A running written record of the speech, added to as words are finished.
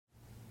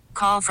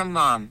Call from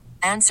mom.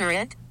 Answer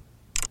it.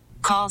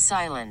 Call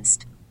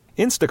silenced.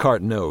 Instacart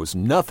knows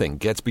nothing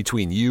gets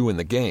between you and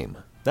the game.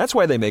 That's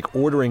why they make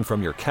ordering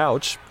from your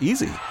couch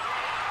easy.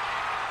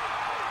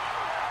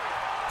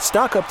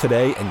 Stock up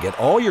today and get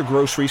all your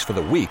groceries for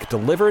the week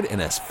delivered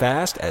in as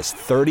fast as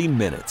 30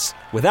 minutes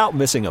without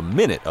missing a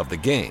minute of the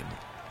game.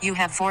 You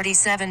have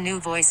 47 new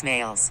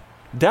voicemails.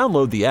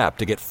 Download the app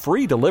to get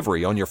free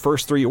delivery on your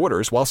first 3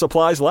 orders while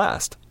supplies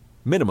last.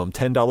 Minimum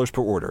 $10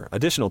 per order.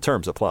 Additional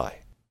terms apply.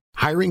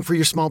 Hiring for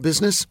your small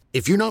business?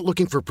 If you're not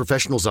looking for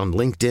professionals on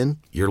LinkedIn,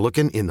 you're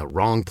looking in the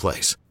wrong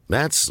place.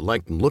 That's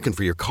like looking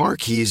for your car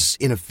keys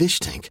in a fish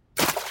tank.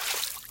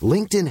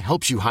 LinkedIn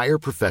helps you hire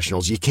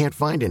professionals you can't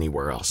find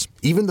anywhere else,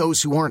 even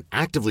those who aren't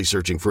actively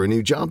searching for a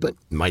new job but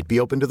might be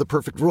open to the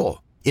perfect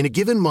role. In a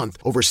given month,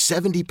 over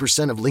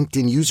 70% of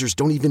LinkedIn users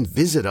don't even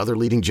visit other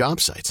leading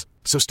job sites.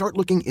 So start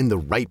looking in the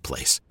right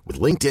place. With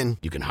LinkedIn,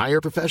 you can hire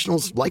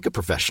professionals like a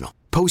professional.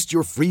 Post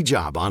your free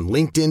job on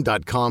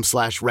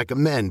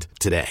linkedin.com/recommend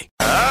today.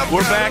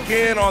 We're back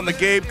in on the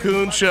Gabe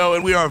Kuhn Show,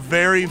 and we are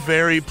very,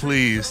 very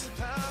pleased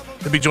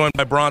to be joined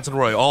by Bronson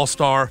Arroyo,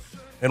 All-Star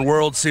and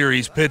World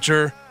Series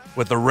pitcher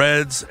with the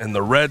Reds and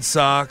the Red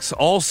Sox.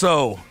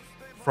 Also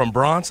from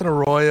Bronson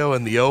Arroyo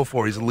and the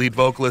O4, he's the lead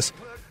vocalist.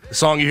 The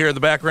song you hear in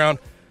the background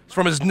is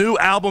from his new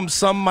album,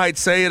 Some Might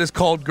Say It is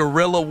called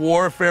Guerrilla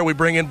Warfare. We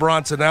bring in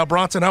Bronson now.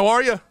 Bronson, how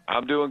are you?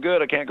 I'm doing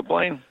good. I can't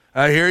complain.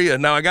 I hear you.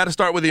 Now, I got to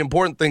start with the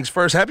important things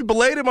first. Happy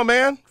belated, my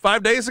man.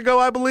 5 days ago,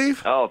 I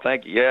believe. Oh,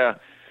 thank you. Yeah.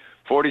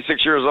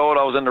 46 years old.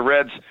 I was in the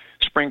Reds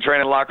spring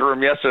training locker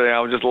room yesterday. I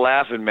was just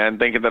laughing, man,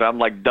 thinking that I'm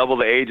like double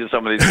the age of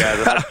some of these guys,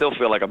 and I still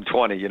feel like I'm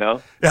 20, you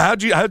know? Yeah,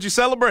 how'd you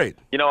celebrate?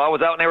 You know, I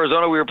was out in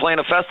Arizona. We were playing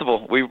a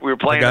festival. We were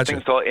playing a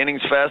thing called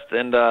Innings Fest,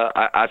 and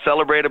I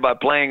celebrated by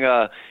playing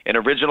an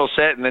original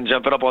set and then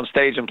jumping up on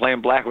stage and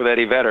playing Black with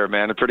Eddie Vedder,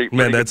 man. A pretty that's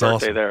good birthday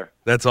awesome. there.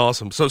 That's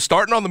awesome. So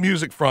starting on the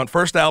music front,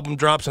 first album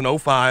drops in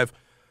 2005,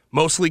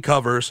 mostly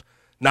covers.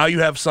 Now you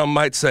have Some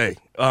Might Say.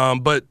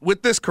 But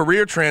with this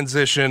career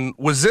transition,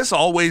 was this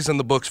always in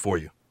the books for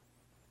you?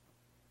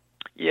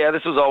 Yeah,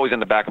 this was always in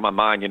the back of my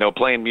mind. You know,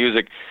 playing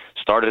music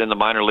started in the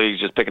minor leagues,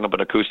 just picking up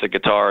an acoustic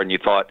guitar, and you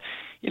thought,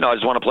 you know, I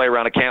just want to play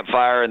around a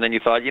campfire, and then you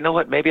thought, you know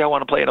what, maybe I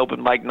want to play an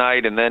open mic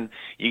night, and then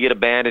you get a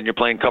band and you're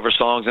playing cover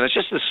songs, and it's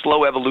just this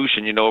slow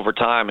evolution, you know, over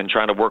time and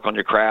trying to work on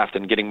your craft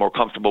and getting more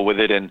comfortable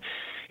with it.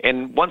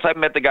 And once I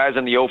met the guys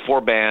in the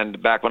 04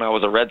 band back when I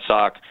was a Red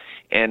Sox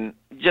and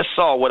just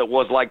saw what it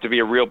was like to be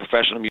a real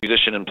professional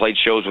musician and played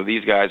shows with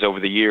these guys over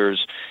the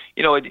years,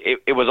 you know,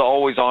 it was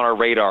always on our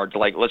radar to,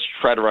 like, let's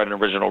try to write an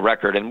original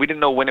record. And we didn't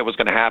know when it was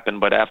going to happen,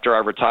 but after I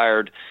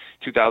retired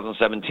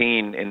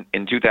 2017,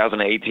 in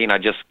 2018, I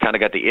just kind of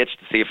got the itch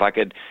to see if I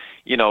could,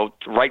 you know,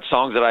 write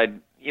songs that I'd,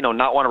 you know,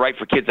 not want to write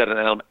for kids at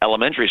an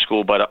elementary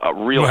school, but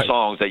real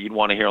songs that you'd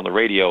want to hear on the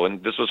radio.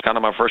 And this was kind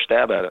of my first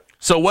stab at it.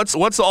 So what's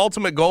the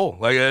ultimate goal,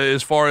 like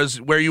as far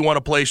as where you want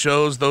to play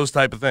shows, those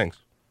type of things?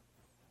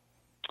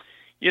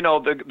 You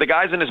know, the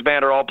guys in this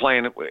band are all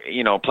playing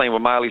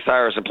with Miley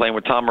Cyrus and playing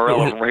with Tom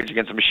Morello from Rage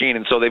Against the Machine,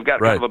 and so they've got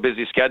kind of a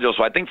busy schedule.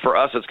 So I think for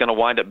us it's going to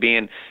wind up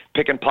being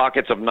picking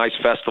pockets of nice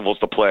festivals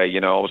to play.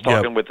 You know, I was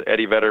talking with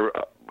Eddie Vedder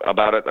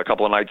about it a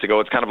couple of nights ago.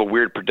 It's kind of a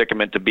weird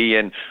predicament to be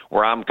in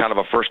where I'm kind of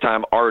a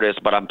first-time artist,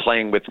 but I'm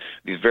playing with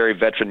these very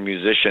veteran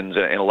musicians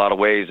in a lot of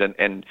ways,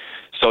 and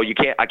so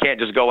I can't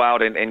just go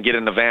out and get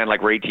in the van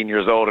like we're 18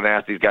 years old and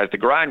ask these guys to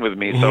grind with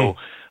me. So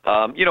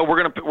you know,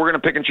 we're gonna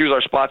pick and choose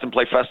our spots and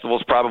play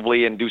festivals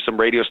probably, and do some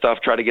radio stuff.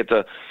 Try to get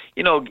to,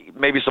 you know,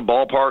 maybe some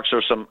ballparks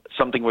or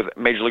something with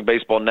Major League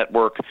Baseball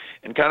Network,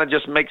 and kind of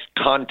just make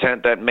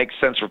content that makes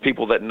sense for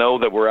people that know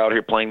that we're out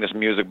here playing this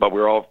music, but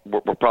we're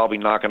probably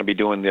not going to be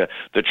doing the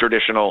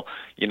traditional,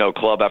 you know,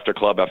 club after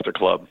club after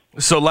club.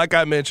 So, like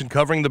I mentioned,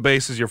 Covering the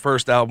Bases, your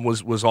first album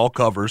was all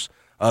covers.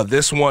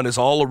 This one is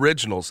all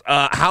originals.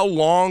 How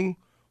long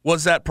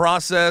was that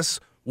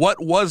process?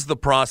 What was the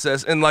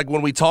process? And like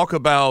when we talk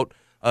about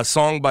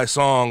song by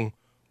song,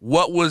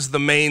 what was the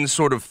main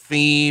sort of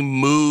theme,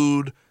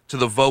 mood to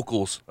the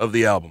vocals of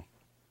the album?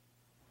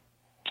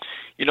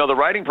 You know, the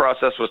writing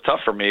process was tough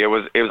for me. It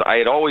was I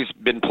had always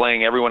been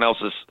playing everyone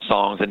else's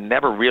songs and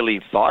never really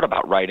thought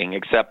about writing,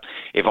 except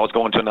if I was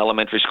going to an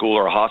elementary school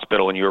or a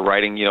hospital and you were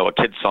writing, you know, a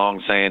kid's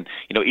song saying,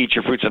 you know, eat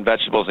your fruits and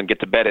vegetables and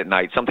get to bed at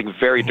night, something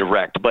very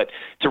direct. But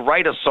to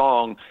write a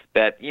song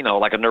that, you know,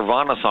 like a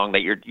Nirvana song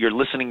that you're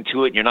listening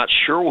to it and you're not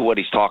sure what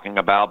he's talking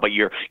about, but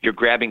you're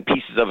grabbing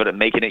pieces of it and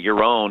making it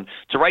your own.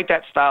 To write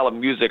that style of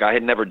music I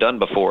had never done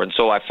before. And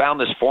so I found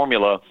this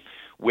formula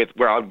with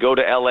where I would go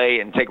to L.A.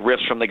 and take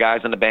riffs from the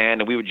guys in the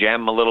band, and we would jam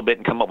them a little bit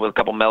and come up with a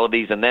couple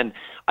melodies, and then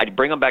I'd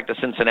bring them back to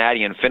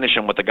Cincinnati and finish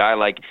them with a guy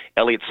like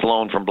Elliot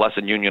Sloan from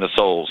Blessed Union of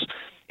Souls.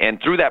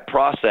 And through that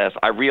process,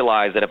 I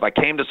realized that if I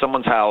came to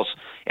someone's house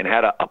and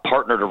had a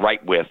partner to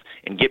write with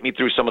and get me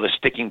through some of the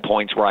sticking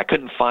points where I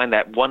couldn't find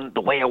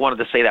the way I wanted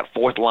to say that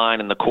fourth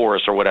line in the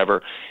chorus or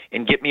whatever,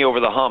 and get me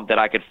over the hump, that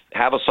I could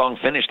have a song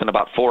finished in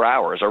about 4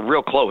 hours or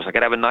real close. I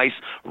could have a nice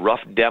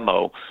rough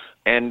demo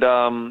And,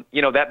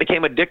 that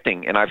became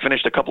addicting. And I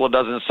finished a couple of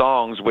dozen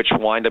songs, which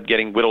wind up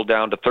getting whittled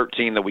down to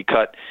 13 that we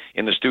cut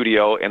in the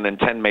studio, and then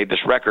 10 made this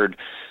record.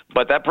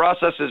 But that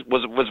process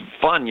was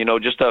fun,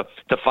 just to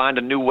find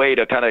a new way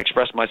to kind of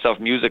express myself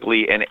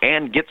musically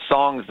and get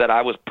songs that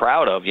I was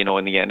proud of,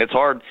 in the end. It's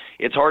hard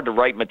to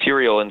write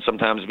material and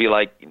sometimes be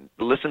like,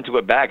 listen to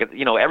it back.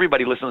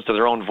 Everybody listens to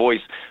their own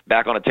voice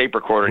back on a tape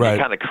recorder, and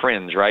you kind of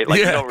cringe, right? Like,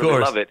 you don't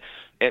really love it.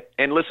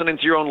 And listening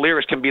to your own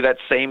lyrics can be that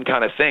same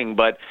kind of thing.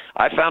 But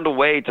I found a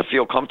way to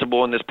feel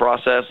comfortable in this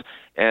process.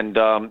 And,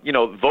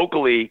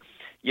 vocally,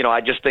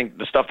 I just think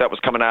the stuff that was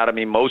coming out of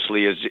me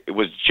mostly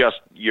was just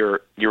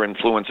your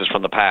influences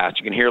from the past.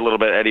 You can hear a little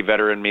bit of Eddie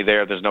Vedder in me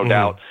there. There's no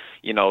doubt.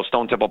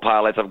 Stone Temple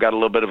Pilots, I've got a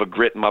little bit of a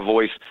grit in my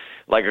voice,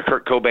 like a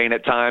Kurt Cobain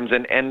at times.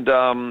 And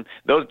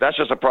that's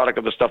just a product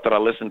of the stuff that I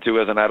listened to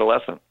as an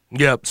adolescent.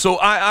 Yeah. So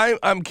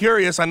I'm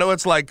curious. I know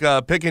it's like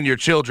picking your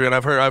children.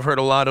 I've heard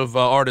a lot of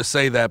artists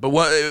say that. But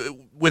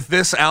with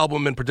this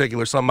album in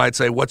particular, some might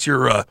say, what's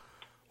your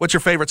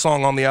favorite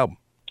song on the album?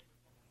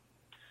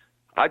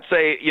 I'd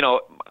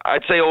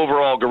say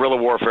overall, Guerrilla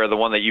Warfare, the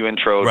one that you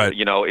introed, right,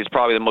 is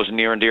probably the most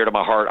near and dear to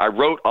my heart. I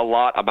wrote a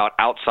lot about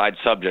outside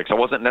subjects. I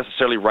wasn't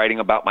necessarily writing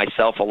about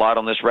myself a lot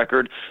on this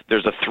record.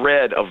 There's a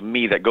thread of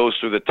me that goes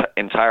through the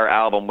entire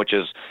album, which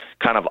is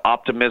kind of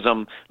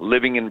optimism,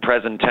 living in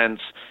present tense,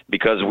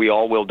 because we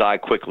all will die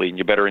quickly, and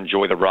you better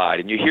enjoy the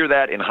ride. And you hear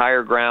that in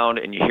Higher Ground,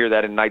 and you hear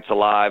that in Nights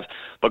Alive.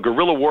 But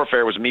Guerrilla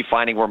Warfare was me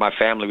finding where my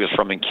family was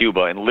from in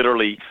Cuba, and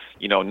literally,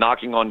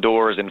 knocking on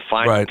doors and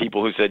finding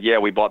people who said, yeah,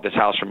 we bought this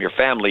house from your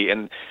family.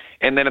 And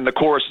then in the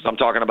chorus, I'm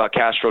talking about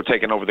Castro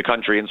taking over the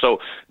country. And so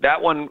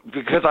that one,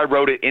 because I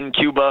wrote it in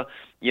Cuba,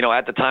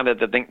 at the time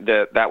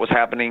that was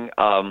happening,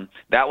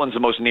 that one's the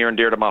most near and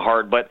dear to my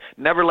heart. But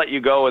Never Let You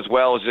Go as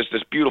well is just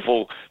this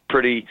beautiful,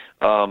 pretty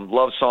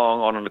love song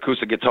on an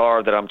acoustic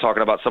guitar that I'm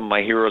talking about some of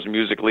my heroes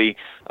musically.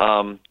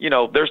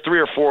 There's 3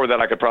 or 4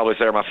 that I could probably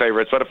say are my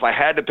favorites. But if I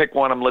had to pick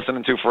one I'm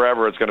listening to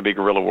forever, it's going to be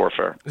Guerrilla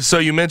Warfare. So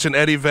you mentioned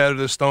Eddie Vedder,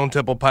 the Stone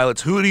Temple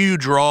Pilots. Who do you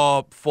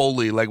draw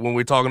fully, like when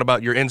we're talking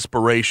about your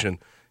inspiration?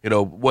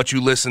 What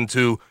you listen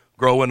to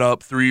growing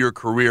up through your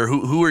career.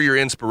 Who are your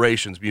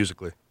inspirations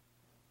musically?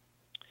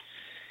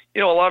 A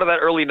lot of that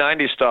early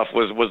 90s stuff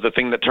was the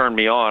thing that turned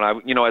me on.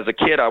 As a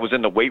kid, I was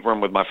in the weight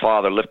room with my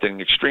father lifting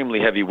extremely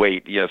heavy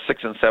weight.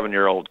 6 and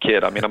 7-year-old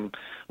kid. I mean, I'm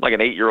like an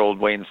 8-year-old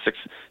weighing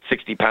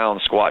 60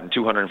 pounds, squatting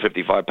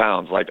 255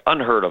 pounds, like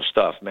unheard of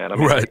stuff, man. I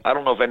mean, I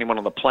don't know if anyone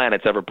on the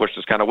planet's ever pushed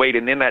this kind of weight.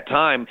 And in that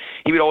time,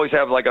 he would always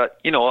have like a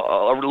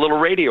little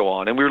radio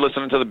on, and we were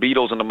listening to the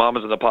Beatles and the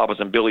Mamas and the Papas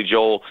and Billy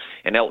Joel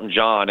and Elton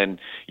John. And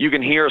you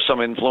can hear some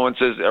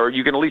influences, or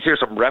you can at least hear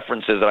some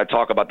references that I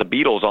talk about the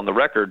Beatles on the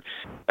record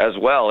as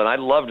well. And I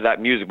loved that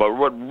music. But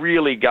what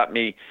really got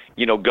me,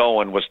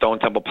 going was Stone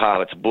Temple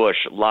Pilots, Bush,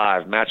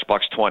 Live,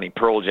 Matchbox 20,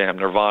 Pearl Jam,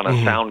 Nirvana,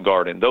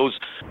 Soundgarden.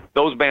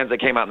 Those bands that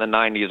came out in the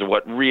 90s are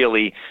what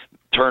really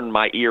turned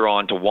my ear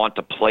on to want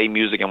to play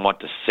music and want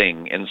to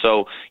sing. And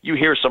so you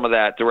hear some of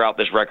that throughout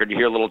this record. You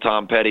hear a little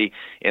Tom Petty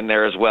in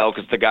there as well,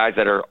 because the guys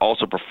that are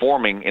also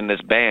performing in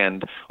this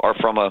band are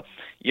from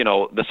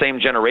the same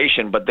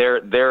generation, but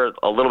they're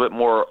a little bit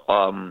more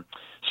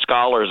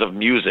scholars of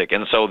music.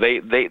 And so they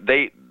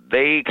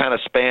kind of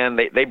span,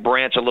 they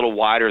branch a little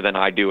wider than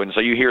I do. And so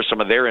you hear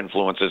some of their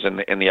influences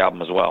in the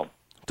album as well.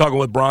 Talking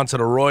with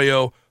Bronson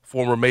Arroyo,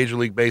 former Major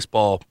League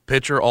Baseball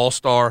pitcher,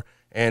 all-star,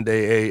 and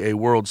a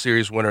World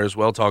Series winner as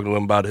well, talking to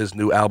him about his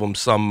new album,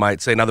 Some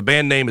Might Say. Now, the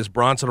band name is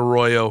Bronson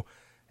Arroyo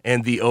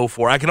and the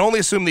 04. I can only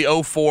assume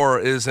the 04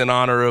 is in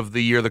honor of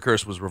the year the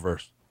curse was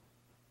reversed.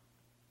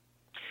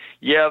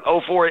 Yeah,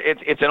 04,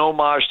 it's an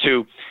homage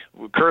to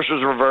Curse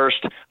was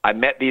reversed. I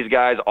met these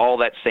guys all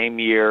that same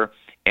year,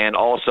 and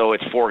also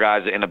it's 4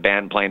 guys in a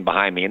band playing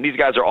behind me. And these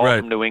guys are all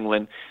from New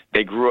England.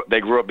 They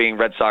grew up being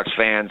Red Sox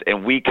fans,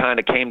 and we kind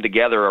of came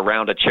together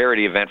around a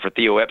charity event for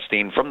Theo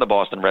Epstein from the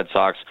Boston Red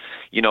Sox,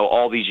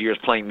 all these years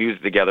playing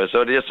music together.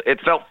 So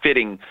it felt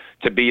fitting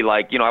to be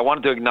like, I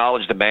wanted to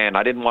acknowledge the band.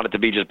 I didn't want it to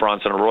be just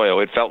Bronson Arroyo.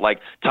 It felt like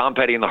Tom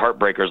Petty and the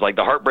Heartbreakers. Like,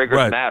 the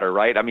Heartbreakers matter,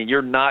 right? I mean,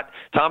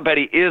 Tom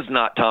Petty is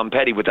not Tom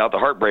Petty without the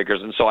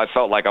Heartbreakers, and so I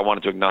felt like I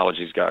wanted to acknowledge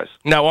these guys.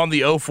 Now, on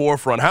the 04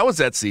 front, how was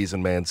that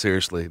season, man?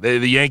 Seriously. The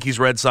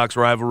Yankees-Red Sox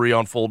rivalry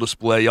on full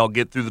display. Y'all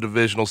get through the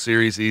divisional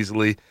series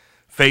easily.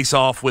 Face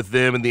off with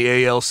them in the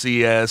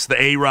ALCS,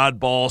 the A-Rod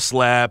ball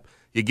slap.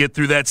 You get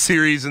through that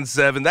series in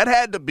 7. That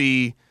had to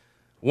be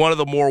one of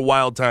the more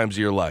wild times of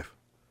your life.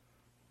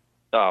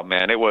 Oh,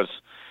 man, it was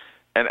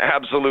an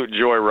absolute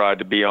joyride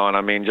to be on.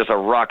 I mean, just a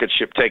rocket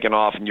ship taking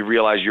off, and you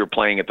realize you're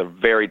playing at the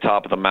very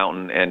top of the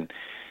mountain,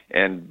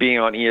 and being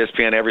on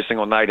ESPN every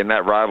single night in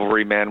that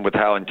rivalry, man, with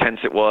how intense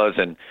it was,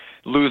 and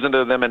losing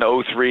to them in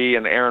 03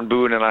 and Aaron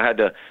Boone, and I had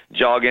to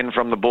jog in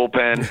from the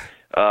bullpen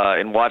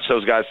and watch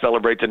those guys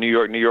celebrate to New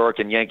York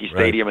and Yankee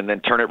Stadium, and then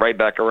turn it right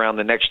back around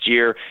the next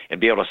year and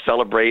be able to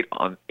celebrate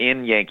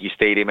in Yankee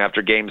Stadium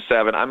after Game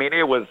 7. I mean,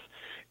 it was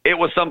It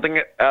was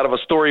something out of a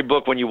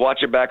storybook when you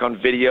watch it back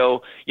on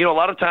video. You know, a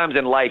lot of times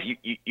in life,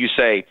 you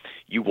say,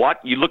 you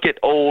look at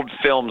old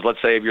films,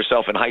 let's say, of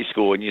yourself in high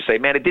school, and you say,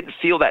 man, it didn't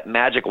feel that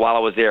magic while I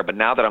was there, but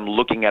now that I'm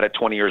looking at it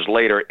 20 years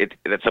later,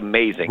 it's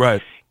amazing.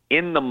 Right.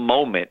 In the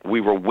moment we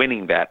were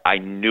winning that, I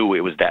knew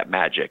it was that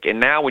magic. And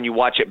now when you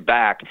watch it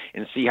back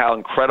and see how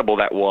incredible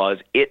that was,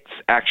 it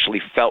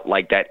actually felt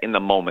like that in the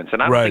moments.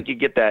 And I don't think you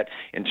get that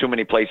in too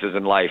many places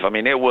in life. I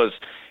mean, it was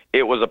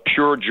a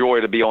pure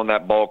joy to be on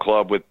that ball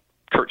club with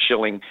Curt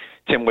Schilling,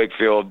 Tim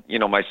Wakefield, you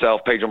know,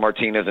 myself, Pedro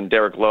Martinez, and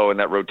Derek Lowe, and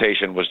that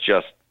rotation was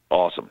just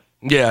awesome.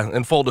 Yeah,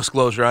 and full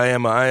disclosure, I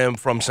am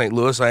from St.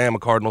 Louis. I am a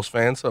Cardinals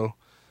fan, so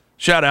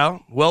shout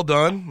out. Well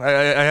done. I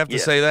have to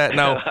say that.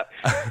 Now,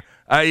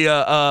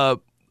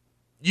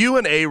 you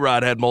and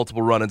A-Rod had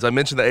multiple run-ins. I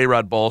mentioned the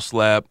A-Rod ball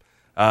slap.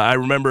 I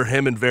remember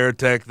him and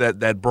Varitek,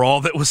 that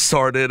brawl that was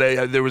started.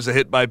 There was a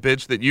hit by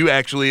pitch that you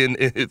actually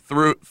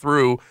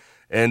threw,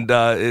 and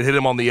it hit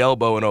him on the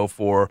elbow in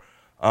 2004.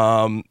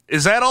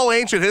 Is that all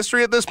ancient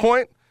history at this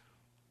point?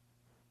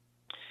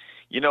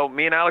 You know,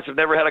 me and Alex have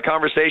never had a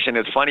conversation.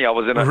 It's funny. I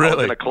was in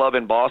a club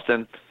in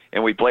Boston,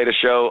 and we played a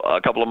show a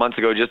couple of months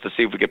ago just to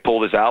see if we could pull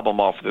this album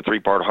off of the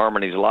 3-part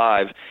Harmonies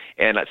live.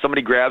 And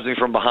somebody grabs me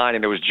from behind,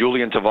 and it was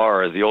Julian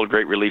Tavares, the old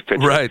great relief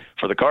pitcher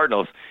for the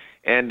Cardinals.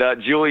 And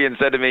Julian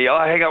said to me,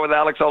 I hang out with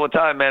Alex all the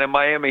time, man, in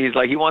Miami. He's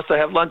like, he wants to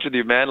have lunch with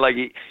you, man. Like,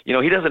 he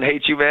doesn't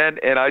hate you, man.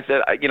 And I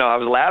said, I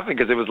was laughing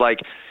because it was like,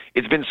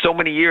 it's been so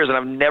many years, and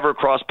I've never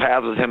crossed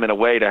paths with him in a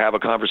way to have a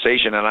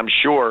conversation. And I'm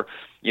sure,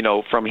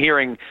 from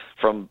hearing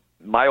from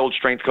my old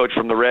strength coach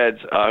from the Reds,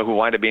 who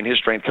wound up being his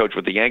strength coach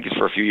with the Yankees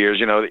for a few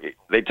years,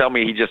 they tell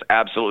me he just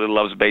absolutely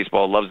loves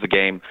baseball, loves the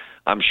game.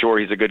 I'm sure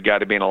he's a good guy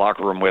to be in a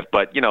locker room with.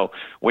 But,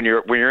 when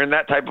you're in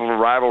that type of a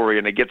rivalry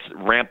and it gets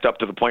ramped up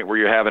to the point where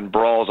you're having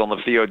brawls on the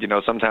field,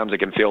 sometimes it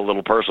can feel a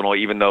little personal,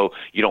 even though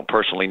you don't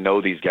personally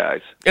know these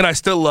guys. And I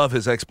still love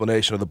his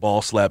explanation of the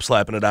ball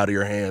slapping it out of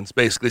your hands,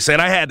 basically saying,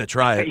 I had to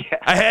try it. Yeah.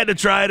 I had to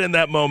try it in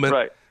that moment.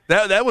 Right.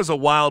 That was a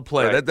wild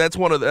play. Right. That's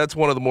one of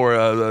the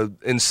more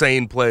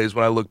insane plays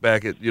when I look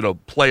back at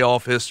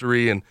playoff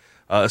history and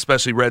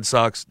especially Red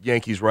Sox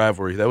Yankees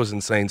rivalry. That was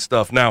insane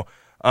stuff. Now,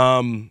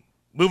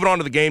 moving on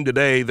to the game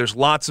today, there's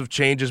lots of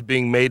changes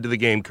being made to the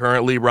game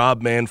currently.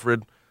 Rob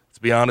Manfred, to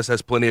be honest,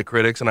 has plenty of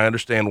critics, and I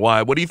understand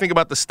why. What do you think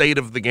about the state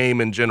of the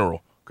game in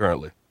general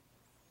currently?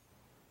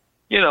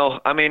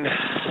 I mean,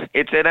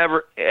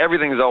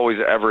 everything is always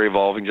ever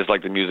evolving, just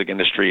like the music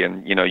industry,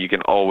 and you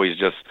can always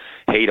just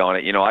hate on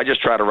it. I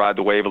just try to ride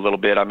the wave a little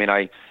bit. I mean,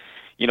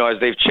 as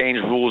they've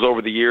changed rules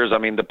over the years, I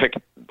mean,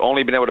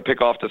 only being able to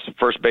pick off the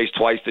first base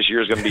twice this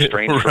year is going to be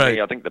strange for me.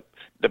 I think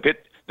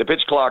the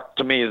pitch clock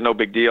to me is no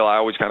big deal. I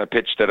always kind of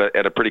pitched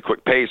at a pretty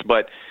quick pace,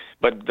 but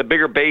the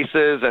bigger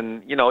bases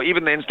and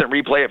even the instant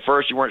replay at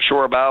first you weren't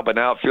sure about, but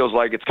now it feels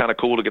like it's kind of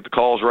cool to get the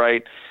calls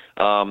right.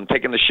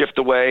 Taking the shift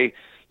away,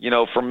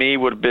 for me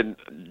would have been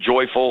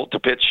joyful to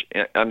pitch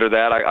under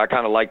that. I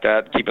kind of like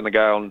that, keeping the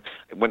guy on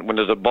when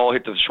there's a ball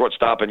hit to the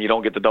shortstop and you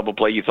don't get the double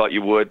play you thought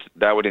you would.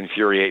 That would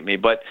infuriate me.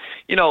 But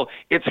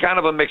it's kind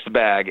of a mixed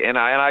bag, and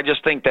I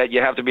just think that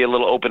you have to be a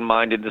little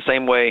open-minded. The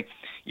same way,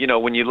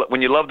 when you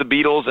love the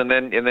Beatles and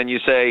then you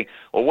say,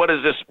 well, what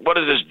is this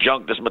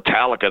junk, this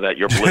Metallica that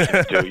you're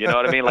listening to? You know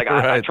what I mean? Like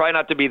I try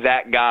not to be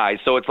that guy.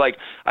 So it's like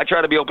I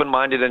try to be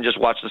open-minded and just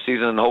watch the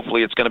season, and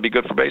hopefully it's going to be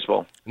good for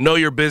baseball. Know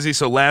you're busy,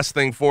 so last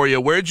thing for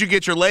you, where'd you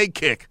get your leg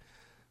kick?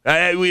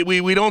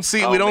 We don't see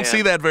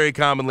see that very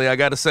commonly, I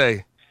got to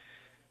say.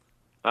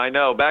 I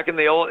know. Back in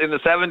the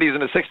 70s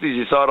and the 60s,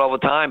 you saw it all the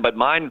time. But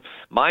mine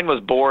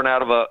was born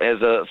out of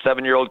as a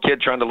 7-year-old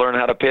kid trying to learn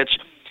how to pitch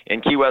in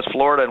Key West,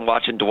 Florida, and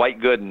watching Dwight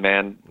Gooden,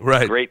 man.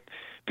 Right. Great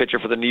pitcher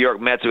for the New York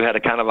Mets who had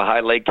a kind of a high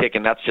leg kick,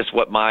 and that's just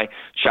what my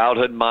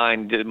childhood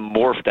mind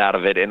morphed out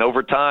of it. And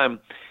over time,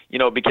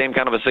 it became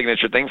kind of a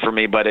signature thing for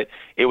me, but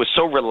it was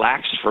so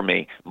relaxed for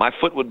me. My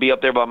foot would be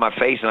up there by my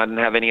face, and I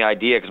didn't have any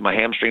idea because my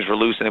hamstrings were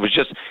loose, and it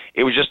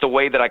was just a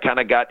way that I kind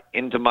of got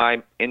into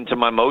my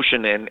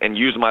motion and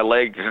used my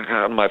leg,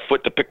 my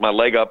foot to pick my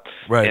leg up,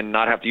 and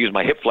not have to use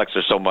my hip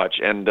flexor so much.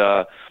 And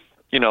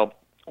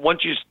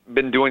once you've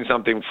been doing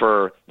something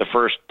for the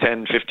first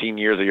 10, 15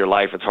 years of your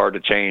life, it's hard to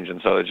change,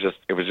 and so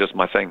it was just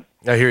my thing.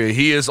 I hear you.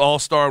 He is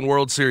All-Star and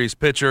World Series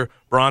pitcher,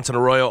 Bronson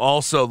Arroyo,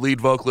 also lead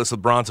vocalist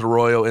of Bronson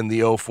Arroyo in the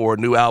 2004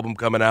 new album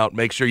coming out.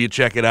 Make sure you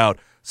check it out.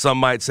 Some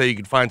might say you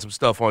can find some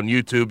stuff on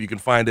YouTube. You can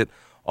find it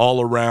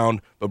all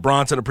around. But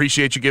Bronson,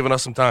 appreciate you giving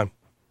us some time.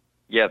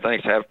 Yeah,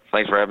 thanks.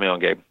 Thanks for having me on,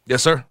 Gabe.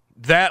 Yes, sir.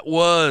 That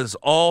was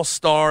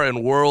All-Star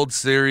and World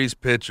Series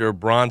pitcher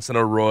Bronson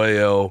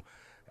Arroyo,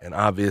 and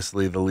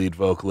obviously the lead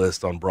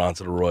vocalist on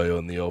Bronson Arroyo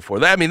in the 2004.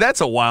 That's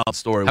a wild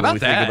story when we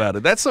think about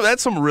it. That's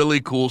some really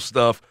cool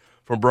stuff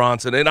from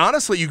Bronson. And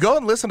honestly, you go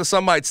and listen to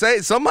some might say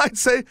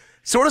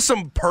sort of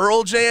some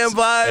Pearl Jam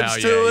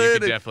vibes to it. You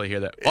can definitely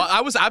hear that. Well,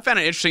 I found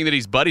it interesting that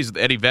he's buddies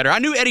with Eddie Vedder. I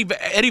knew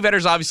Eddie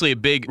Vedder's obviously a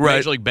big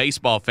Major League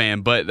Baseball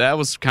fan, but that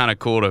was kind of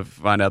cool to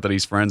find out that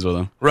he's friends with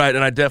him. Right,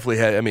 and I definitely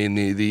had. I mean,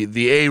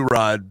 the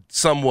A-Rod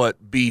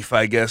somewhat beef,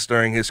 I guess,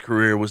 during his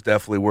career was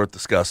definitely worth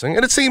discussing.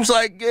 And it seems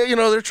like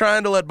they're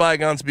trying to let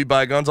bygones be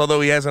bygones.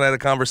 Although he hasn't had a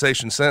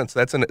conversation since.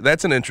 That's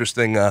an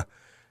interesting.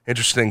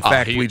 Interesting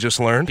fact we just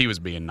learned. He was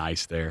being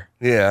nice there.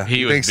 Yeah,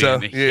 he was being,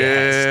 so?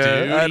 Yes,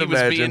 dude. I'd he was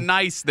imagine. being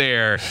nice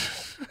there.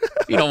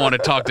 You don't want to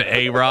talk to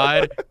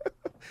A-Rod.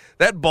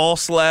 That ball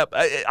slap.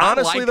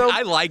 Honestly, though,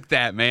 I like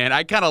that, man.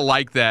 I kind of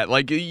like that.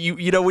 Like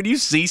you know, when you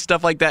see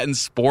stuff like that in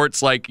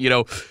sports, like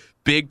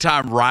big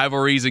time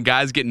rivalries and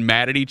guys getting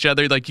mad at each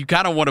other, like you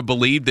kind of want to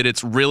believe that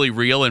it's really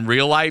real in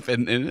real life,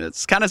 and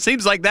it kind of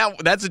seems like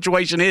that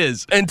situation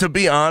is. And to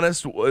be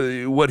honest,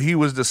 what he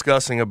was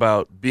discussing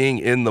about being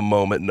in the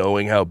moment,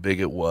 knowing how big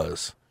it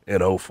was in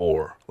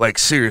 2004, like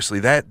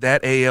seriously, that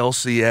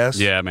ALCS,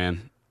 yeah,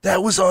 man,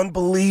 that was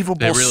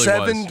unbelievable. It really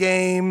 7 was.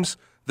 games,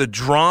 the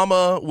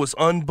drama was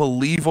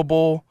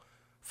unbelievable.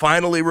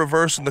 Finally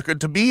reversing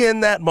to be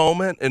in that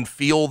moment and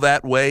feel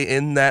that way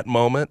in that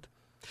moment.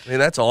 I mean,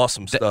 that's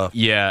awesome stuff.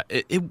 Yeah,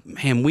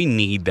 man, we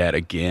need that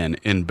again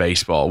in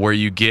baseball, where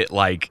you get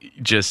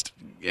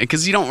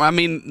because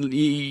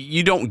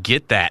you don't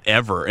get that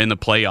ever in the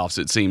playoffs.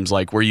 It seems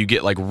like where you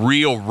get like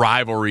real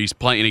rivalries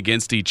playing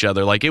against each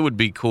other. Like it would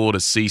be cool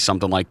to see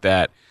something like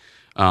that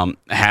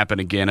happen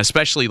again,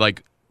 especially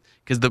like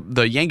because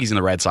the Yankees and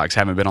the Red Sox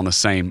haven't been on the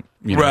same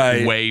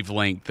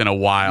wavelength in a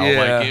while.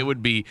 Yeah. Like it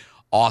would be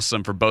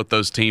awesome for both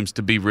those teams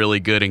to be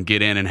really good and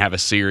get in and have a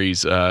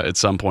series at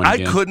some point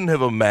again. I couldn't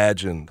have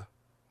imagined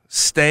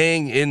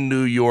staying in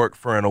New York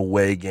for an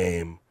away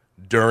game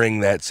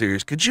during that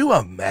series. Could you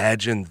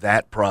imagine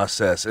that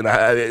process? And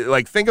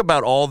I think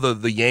about all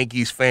the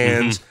Yankees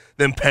fans,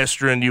 them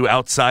pestering you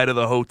outside of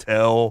the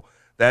hotel,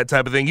 that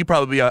type of thing. You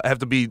probably have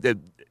to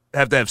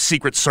have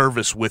Secret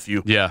Service with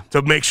you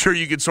to make sure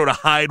you can sort of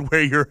hide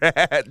where you're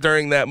at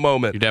during that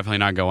moment. You're definitely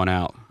not going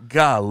out.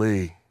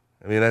 Golly.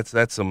 I mean,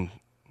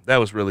 that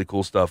was really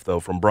cool stuff, though,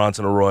 from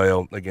Bronson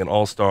Arroyo, again,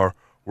 All-Star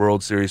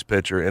World Series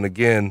pitcher. And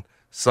again,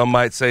 some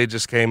might say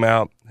just came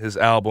out, his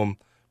album.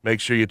 Make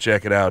sure you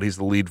check it out. He's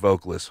the lead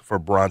vocalist for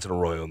Bronson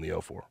Arroyo in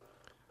the 04.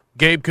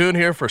 Gabe Kuhn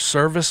here for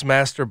Service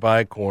Master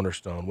by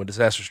Cornerstone. When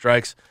disaster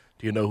strikes,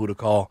 do you know who to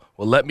call?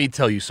 Well, let me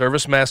tell you,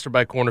 Service Master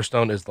by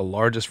Cornerstone is the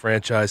largest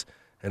franchise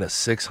in a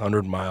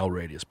 600-mile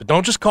radius. But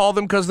don't just call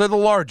them because they're the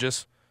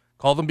largest.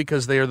 Call them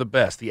because they are the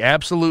best, the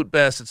absolute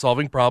best at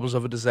solving problems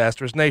of a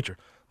disastrous nature.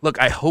 Look,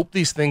 I hope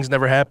these things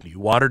never happen to you.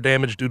 Water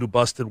damage due to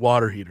busted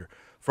water heater,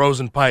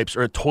 frozen pipes,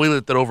 or a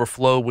toilet that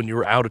overflowed when you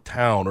were out of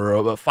town, or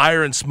a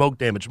fire and smoke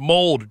damage,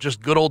 mold, or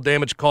just good old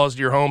damage caused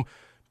to your home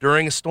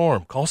during a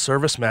storm. Call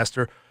Service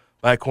Master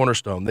by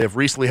Cornerstone. They have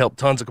recently helped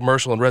tons of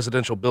commercial and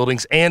residential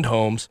buildings and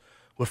homes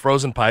with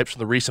frozen pipes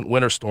from the recent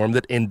winter storm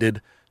that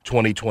ended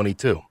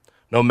 2022.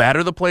 No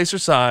matter the place or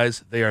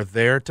size, they are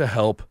there to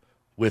help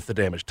with the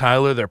damage.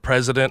 Tyler, their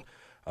president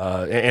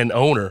and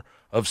owner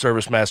of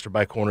Service Master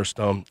by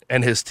Cornerstone,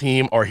 and his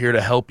team are here to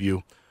help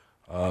you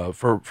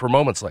for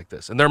moments like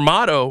this. And their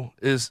motto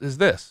is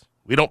this: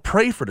 we don't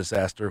pray for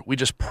disaster, we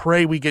just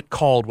pray we get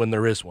called when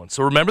there is one.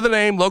 So remember the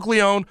name,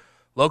 locally owned,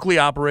 locally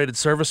operated,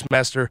 Service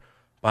Master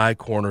by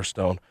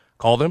Cornerstone.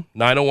 Call them,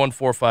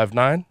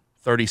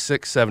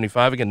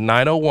 901-459-3675. Again,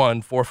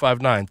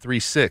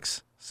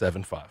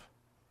 901-459-3675.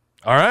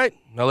 All right,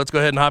 now let's go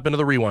ahead and hop into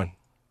the rewind.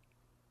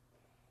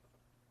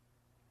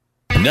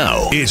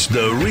 Now it's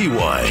the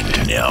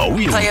Rewind. Now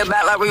we play it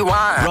back like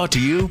Rewind. Brought to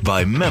you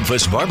by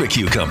Memphis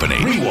Barbecue Company.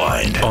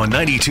 Rewind on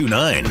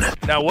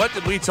 92.9. Now, what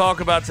did we talk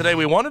about today?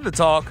 We wanted to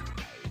talk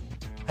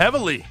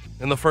heavily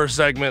in the first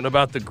segment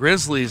about the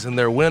Grizzlies and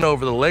their win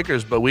over the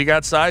Lakers, but we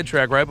got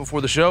sidetracked right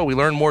before the show. We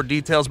learned more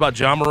details about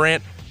Ja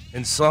Morant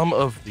and some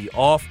of the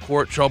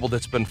off-court trouble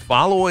that's been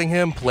following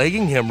him,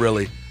 plaguing him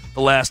really, the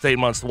last 8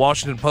 months. The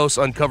Washington Post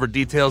uncovered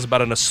details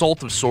about an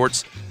assault of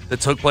sorts that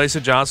took place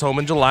at Ja's home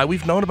in July.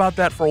 We've known about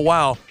that for a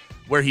while,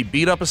 where he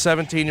beat up a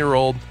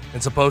 17-year-old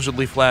and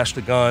supposedly flashed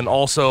a gun.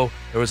 Also,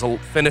 there was a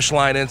finish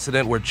line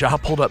incident where Ja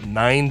pulled up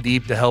 9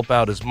 deep to help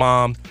out his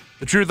mom.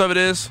 The truth of it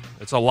is,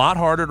 it's a lot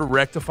harder to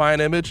rectify an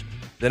image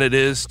than it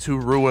is to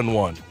ruin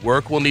one.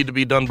 Work will need to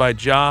be done by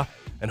Ja,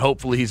 and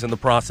hopefully he's in the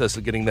process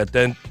of getting that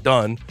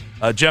done.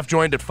 Jeff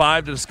joined at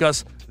 5 to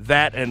discuss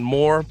that and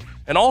more.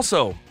 And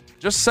also,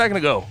 just a second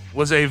ago,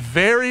 was a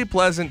very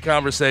pleasant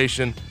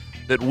conversation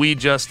that we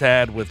just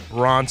had with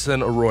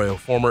Bronson Arroyo,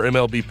 former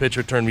MLB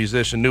pitcher turned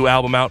musician. New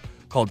album out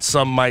called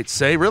Some Might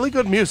Say. Really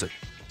good music.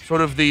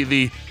 Sort of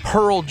the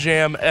Pearl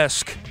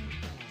Jam-esque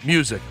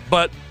music.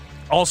 But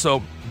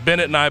also,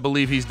 Bennett and I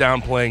believe he's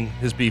downplaying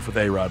his beef with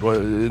A-Rod.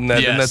 Isn't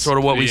that sort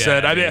of what we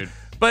said? I mean,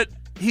 but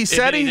he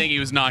said he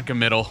was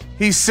non-committal.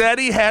 He said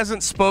he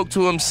hasn't spoke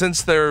to him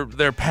since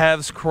their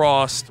paths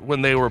crossed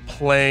when they were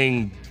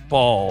playing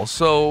ball.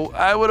 So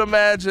I would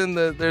imagine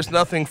that there's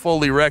nothing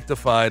fully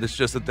rectified. It's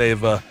just that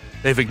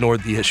they've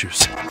ignored the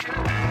issues.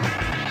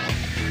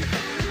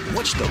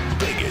 What's the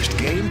biggest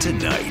game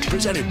tonight?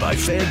 Presented by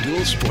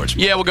FanDuel Sportsbook.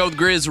 Yeah, we'll go with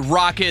Grizz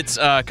Rockets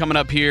coming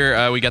up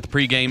here. We got the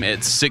pregame at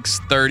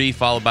 6:30,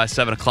 followed by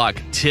 7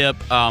 o'clock tip.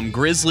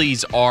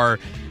 Grizzlies are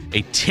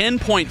a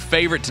 10-point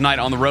favorite tonight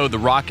on the road. The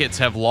Rockets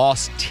have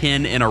lost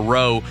 10 in a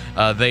row.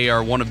 They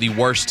are one of the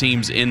worst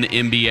teams in the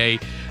NBA.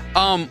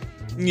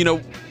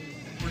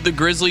 The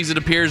Grizzlies, it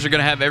appears, are going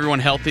to have everyone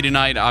healthy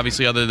tonight,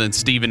 obviously, other than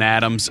Steven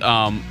Adams.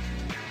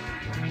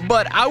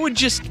 But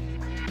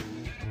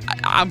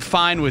I'm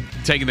fine with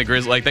taking the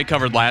Grizzlies. Like, they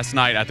covered last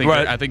night. I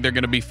think they're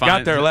going to be fine.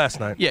 Got there last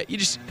night. Yeah, you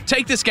just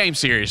take this game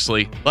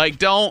seriously. Like,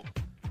 don't,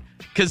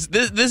 because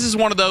this is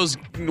one of those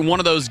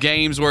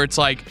games where it's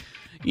like,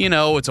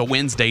 it's a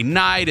Wednesday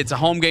night. It's a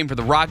home game for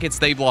the Rockets.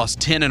 They've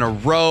lost 10 in a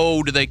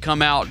row. Do they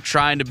come out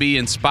trying to be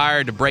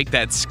inspired to break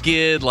that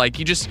skid? Like,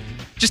 you just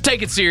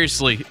take it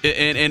seriously,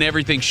 and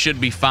everything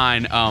should be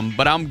fine.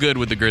 But I'm good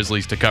with the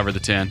Grizzlies to cover the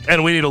 10.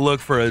 And we need to look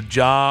for a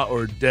Ja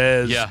or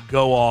Dez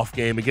go-off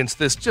game against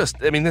this. This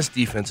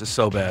defense is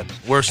so bad.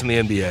 Worse than the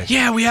NBA.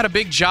 Yeah, we had a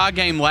big Ja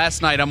game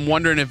last night. I'm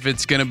wondering if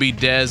it's going to be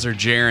Dez or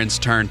Jaren's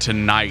turn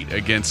tonight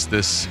against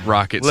this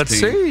Rockets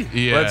team.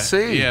 Let's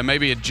see. Yeah,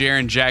 maybe a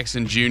Jaren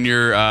Jackson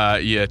Jr.,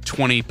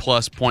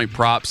 20-plus point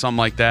prop, something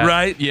like that.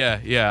 Right.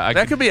 Yeah.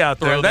 That could be out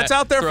there. That's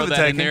out there for the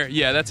taking.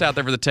 Yeah, that's out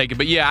there for the taking.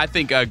 But, yeah, I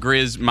think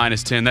Grizz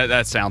minus 10,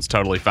 that sounds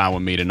totally fine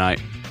with me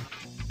tonight.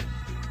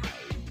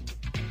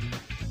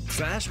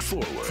 Fast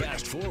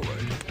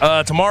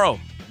forward. Tomorrow,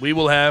 we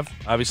will have,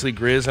 obviously,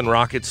 Grizz and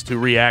Rockets to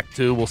react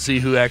to. We'll see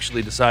who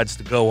actually decides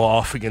to go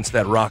off against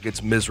that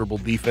Rockets' miserable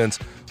defense.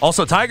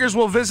 Also, Tigers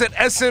will visit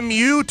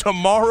SMU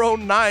tomorrow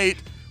night.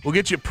 We'll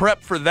get you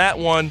prepped for that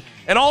one.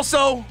 And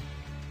also,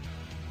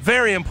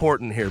 very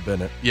important here,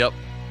 Bennett. Yep.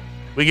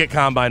 We get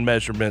combine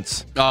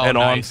measurements and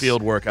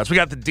on-field workouts. We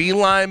got the D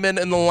linemen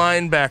and the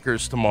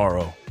linebackers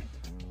tomorrow.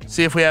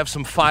 See if we have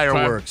some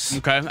fireworks.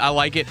 Okay, I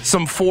like it.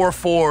 Some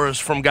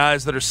 4.4s from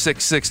guys that are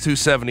 6'6",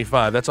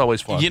 275. That's always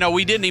fun.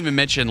 We didn't even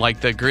mention,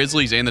 the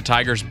Grizzlies and the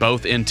Tigers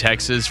both in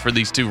Texas for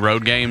these two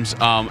road games.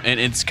 And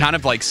it's kind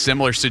of like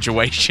similar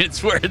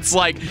situations where it's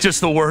like... just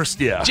the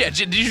worst, yeah. You're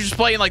just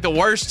playing the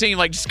worst team.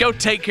 Just go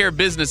take care of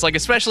business.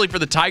 Especially for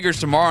the Tigers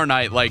tomorrow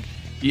night.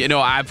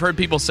 I've heard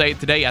people say it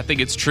today. I think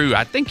it's true.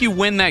 I think you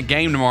win that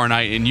game tomorrow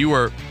night, and you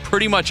are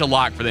pretty much a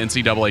lock for the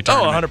NCAA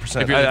tournament. Oh,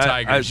 100%. If you're the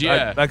Tigers,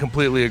 I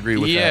completely agree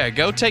with that. Yeah,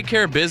 go take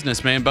care of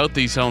business, man. Both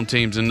these home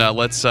teams, and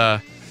let's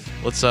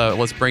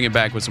bring it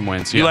back with some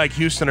wins. You like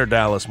Houston or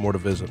Dallas more to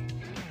visit?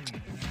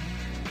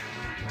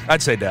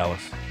 I'd say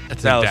Dallas.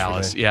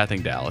 Dallas. Yeah, I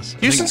think Dallas.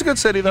 Houston's a good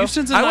city, though.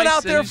 I went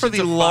out there for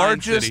the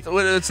largest.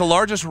 It's the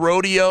largest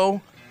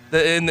rodeo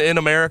in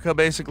America,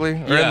 basically,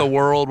 or in the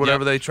world,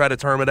 whatever they try to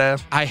term it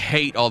as. I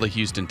hate all the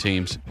Houston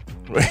teams.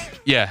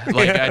 Yeah,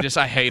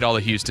 I hate all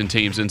the Houston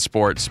teams in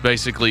sports.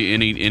 Basically,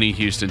 any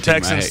Houston team.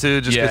 Texans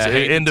too, just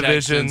in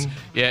division.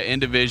 Yeah, in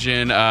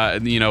division.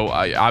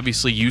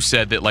 Obviously, you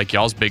said that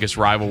y'all's biggest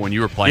rival when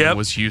you were playing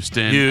was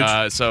Houston.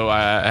 Huge. So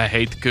I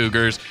hate the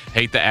Cougars,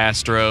 hate the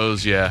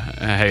Astros. Yeah,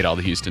 I hate all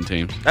the Houston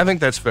teams. I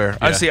think that's fair.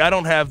 Yeah. I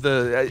don't have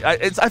the.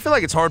 I feel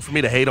like it's hard for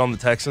me to hate on the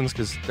Texans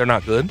because they're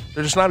not good.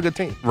 They're just not a good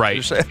team.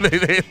 Right.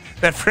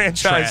 That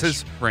franchise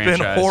has been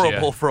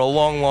horrible for a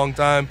long, long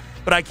time.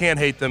 But I can't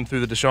hate them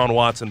through the Deshaun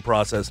Watson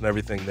process and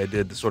everything they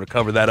did to sort of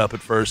cover that up at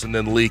first and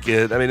then leak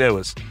it. I mean, that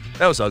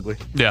was ugly.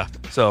 Yeah.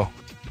 So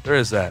there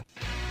is that.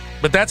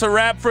 But that's a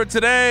wrap for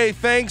today.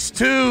 Thanks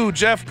to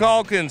Jeff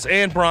Calkins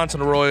and Bronson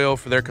Arroyo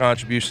for their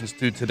contributions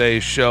to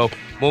today's show.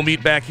 We'll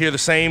meet back here the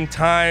same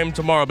time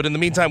tomorrow. But in the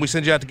meantime, we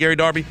send you out to Gary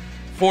Darby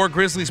for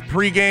Grizzlies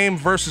pregame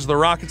versus the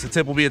Rockets. The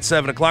tip will be at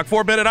 7 o'clock.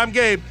 For Bennett, I'm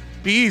Gabe.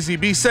 Be easy,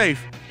 be safe,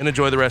 and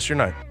enjoy the rest of your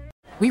night.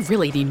 We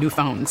really need new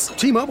phones.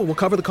 T-Mobile will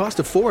cover the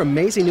cost of 4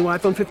 amazing new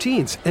iPhone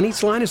 15s, and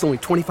each line is only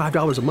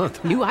 $25 a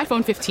month. New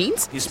iPhone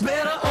 15s? It's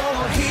better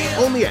over here.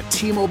 Only at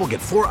T-Mobile, get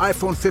 4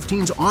 iPhone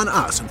 15s on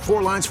us and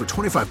 4 lines for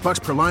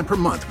 $25 per line per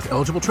month with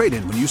eligible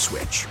trade-in when you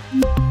switch.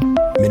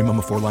 Minimum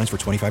of 4 lines for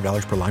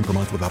 $25 per line per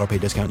month with autopay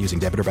discount using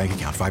debit or bank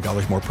account.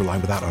 $5 more per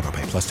line without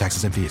autopay, plus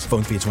taxes and fees.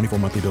 Phone fee at 24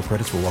 monthly bill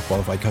credits for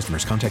well-qualified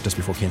customers. Contact us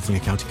before canceling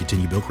account to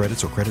continue bill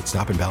credits or credit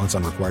stop and balance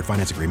on required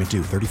finance agreement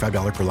due.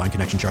 $35 per line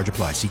connection charge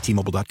applies. See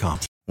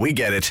T-Mobile.com. We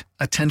get it.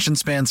 Attention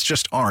spans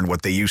just aren't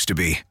what they used to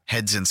be.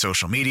 Heads in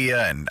social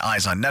media and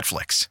eyes on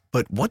Netflix.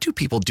 But what do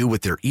people do with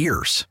their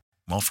ears?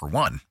 Well, for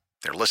one,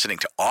 they're listening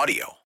to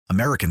audio.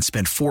 Americans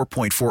spend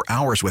 4.4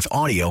 hours with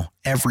audio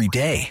every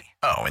day.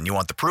 Oh, and you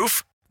want the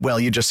proof? Well,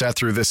 you just sat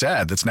through this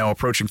ad that's now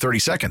approaching 30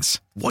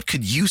 seconds. What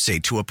could you say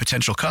to a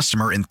potential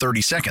customer in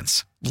 30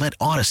 seconds? Let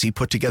Odyssey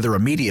put together a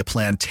media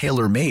plan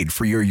tailor-made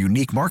for your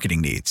unique marketing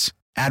needs.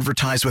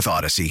 Advertise with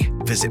Odyssey.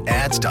 Visit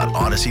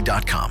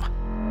ads.odyssey.com.